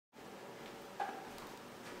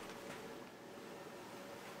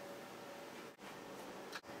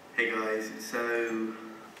Hey guys, so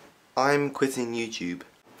I'm quitting YouTube.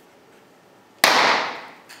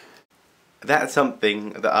 That's something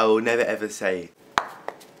that I will never ever say.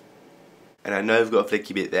 And I know I've got a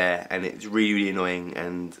flicky bit there and it's really, really annoying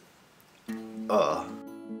and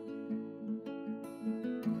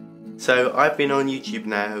So I've been on YouTube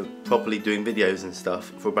now, properly doing videos and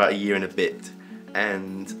stuff for about a year and a bit,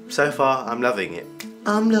 and so far I'm loving it.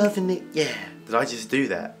 I'm loving it, yeah. Did I just do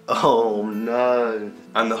that? Oh no.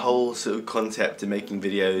 And the whole sort of concept of making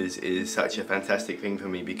videos is such a fantastic thing for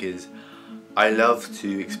me because I love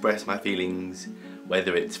to express my feelings,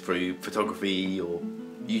 whether it's through photography or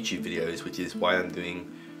YouTube videos, which is why I'm doing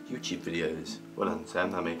YouTube videos. Well done,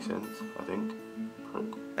 Sam, that makes sense, I think.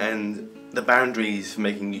 And the boundaries for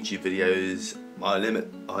making YouTube videos are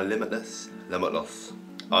limitless.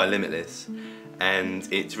 And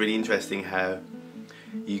it's really interesting how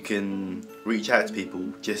you can reach out to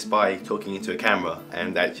people just by talking into a camera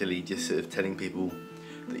and actually just sort of telling people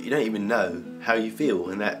that you don't even know how you feel,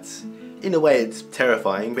 and that's, in a way it's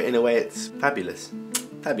terrifying, but in a way it's fabulous.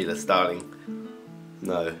 Fabulous, darling.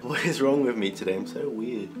 No. What is wrong with me today? I'm so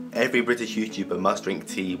weird. Every British YouTuber must drink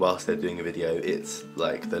tea whilst they're doing a video. It's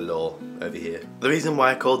like the law over here. The reason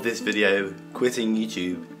why I called this video Quitting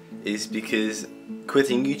YouTube is because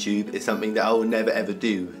quitting YouTube is something that I will never ever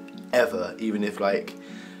do. Ever. Even if like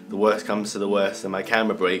the worst comes to the worst and my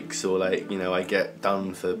camera breaks, or like, you know, I get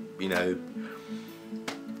done for, you know,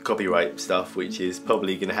 copyright stuff, which is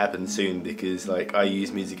probably going to happen soon because like I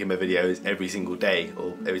use music in my videos every single day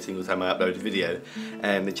or every single time I upload a video,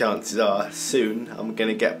 and the chances are soon I'm going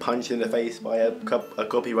to get punched in the face by a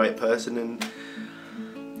copyright person and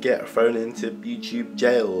get thrown into YouTube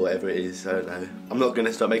jail or whatever it is. I don't know. I'm not going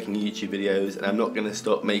to stop making YouTube videos, and I'm not going to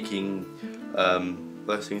stop making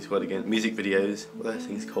what are those things called again? Music videos. What are those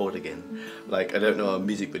things called again? Like, I don't know what a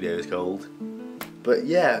music video is called. But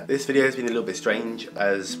yeah, this video has been a little bit strange,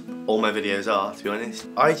 as all my videos are, to be honest.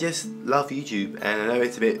 I just love YouTube, and I know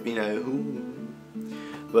it's a bit, you know,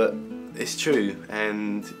 but it's true,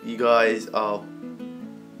 and you guys are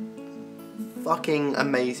fucking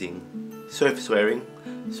amazing. Sorry for swearing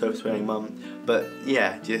mum, but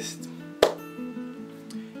yeah, just,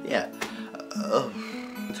 yeah.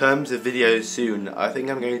 In terms of videos soon, I think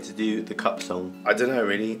I'm going to do the Cup song. I don't know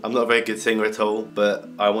really, I'm not a very good singer at all, but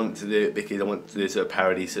I want to do it because I want to do sort of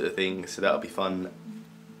parody sort of thing, so that'll be fun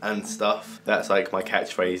and stuff. That's like my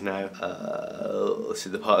catchphrase now. This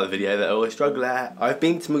is the part of the video that I always struggle at. I've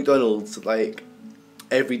been to McDonald's like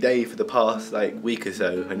every day for the past like week or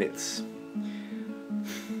so, and it's...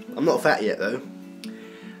 I'm not fat yet though.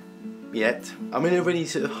 Yet. I'm in a really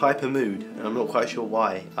sort of hyper mood, and I'm not quite sure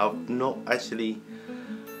why. I've not actually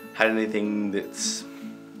had anything that's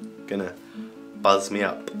gonna buzz me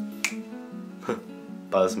up.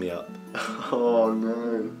 Buzz me up. Oh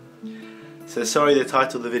no. So sorry, the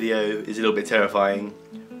title of the video is a little bit terrifying.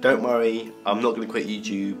 Don't worry, I'm not gonna quit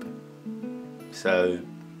YouTube. So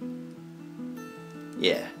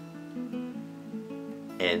yeah.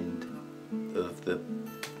 End of the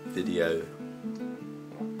video.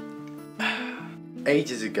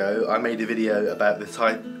 Ages ago, I made a video about the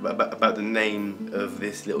about the name of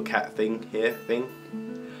this little cat thing here.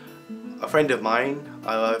 A friend of mine,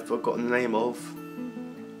 I've forgotten the name of.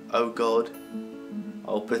 Oh God,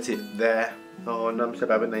 I'll put it there. Oh no, I'm so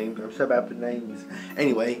bad with names. I'm so bad with names.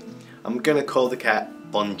 Anyway, I'm gonna call the cat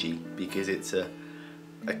Bonji because it's a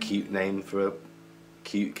cute name for a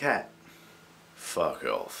cute cat. Fuck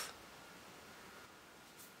off.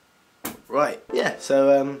 Right, yeah,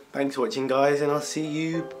 so thanks for watching guys, and I'll see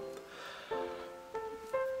you,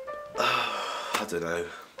 I don't know,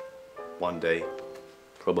 one day,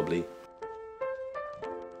 probably.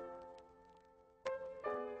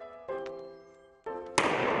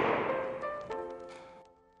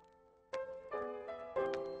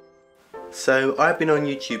 So I've been on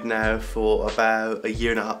YouTube now for about a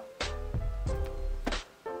year and a half.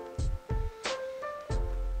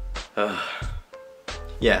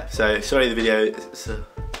 Yeah, so sorry the video,